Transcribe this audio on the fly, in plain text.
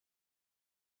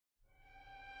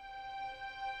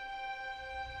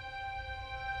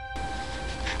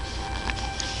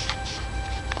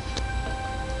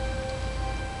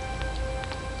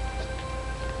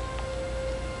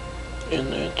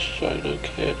Shiloh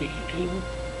Cat eating.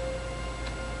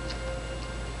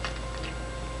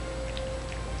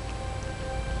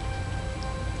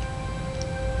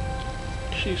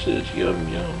 She says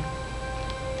yum yum.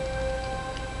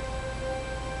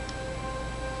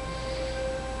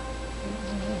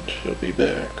 She'll be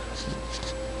back.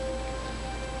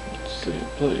 Let's see it,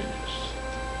 please.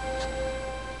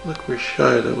 Look where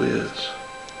Shiloh is.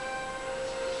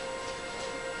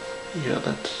 Yeah,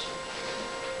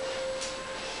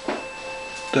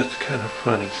 that's kind of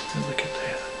funny. Look at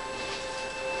that.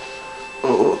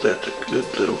 Oh, that's a good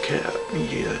little cat.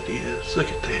 Yeah, it is.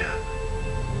 Look at that.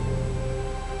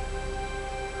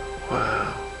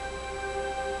 Wow.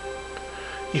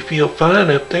 You feel fine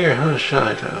up there, huh,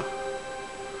 Shiloh?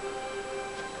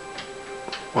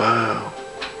 Wow.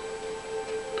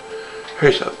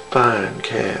 Here's a fine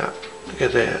cat. Look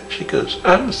at that. She goes,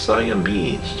 I'm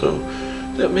Siamese, so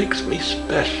that makes me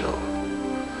special.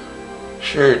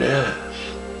 Sure does.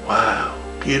 Wow.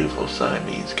 Beautiful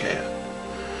Siamese cat.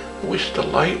 I wish the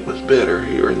light was better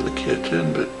here in the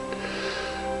kitchen, but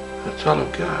that's all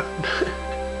I've got.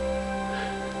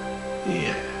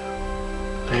 Yeah.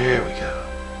 There we go.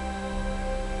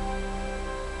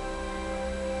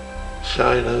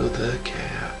 Shiloh the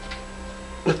cat.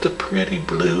 With the pretty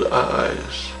blue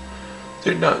eyes.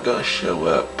 They're not going to show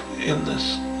up in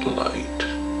this light.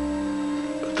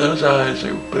 But those eyes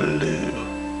are blue.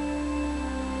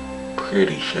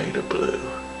 Pretty shade of blue.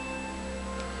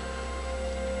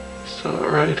 You saw it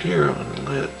right here on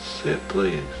Let's See It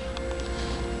Please.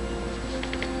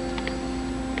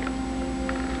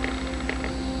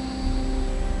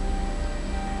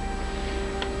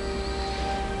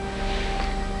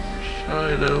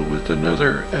 Shiloh with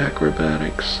another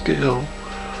acrobatic skill,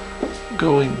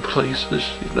 going places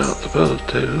she's not supposed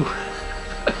to.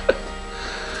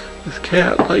 This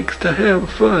cat likes to have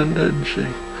fun, doesn't she?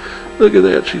 Look at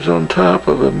that, she's on top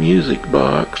of a music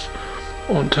box,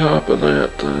 on top of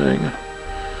that thing.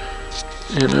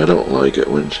 And I don't like it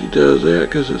when she does that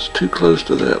because it's too close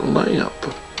to that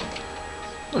lamp.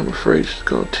 I'm afraid she's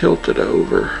going to tilt it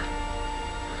over.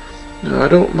 Now, I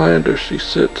don't mind if she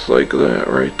sits like that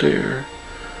right there,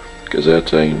 because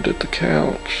that's aimed at the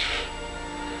couch.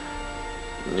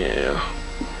 Yeah.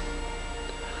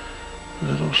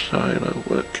 Little Shiloh,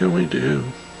 what can we do?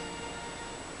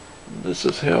 This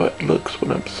is how it looks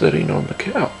when I'm sitting on the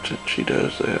couch and she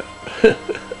does that.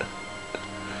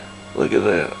 Look at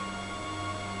that.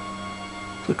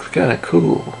 Looks kind of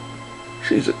cool.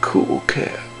 She's a cool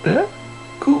cat. Huh?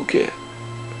 Cool cat.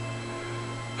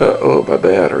 Uh-oh, my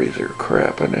batteries are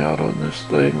crapping out on this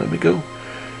thing. Let me go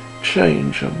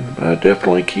change them. I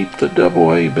definitely keep the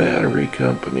AA battery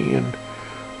company in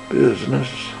business.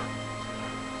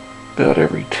 About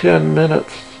every 10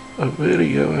 minutes of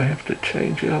video I have to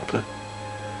change out the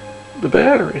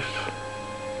batteries.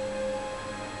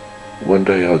 One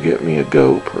day I'll get me a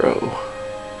GoPro.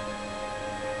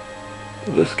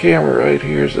 This camera right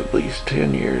here is at least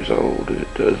 10 years old.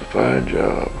 It does a fine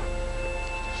job.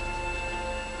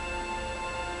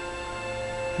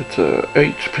 It's a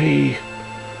HP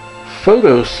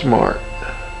Photo Smart.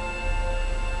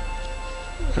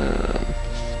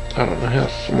 I don't know how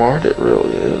smart it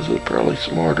really is. It's probably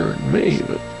smarter than me,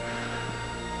 but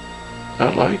I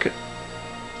like it.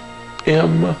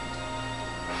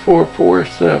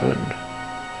 M447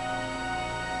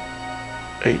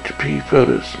 HP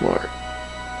Photo Smart.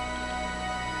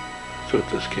 That's what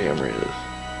this camera is.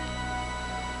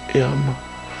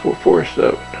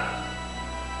 M447.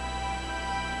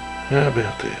 How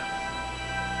about that?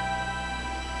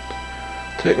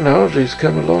 Technology's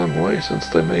come a long way since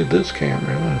they made this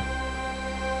camera, huh?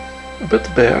 I bet the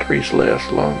batteries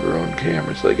last longer on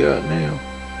cameras they got now.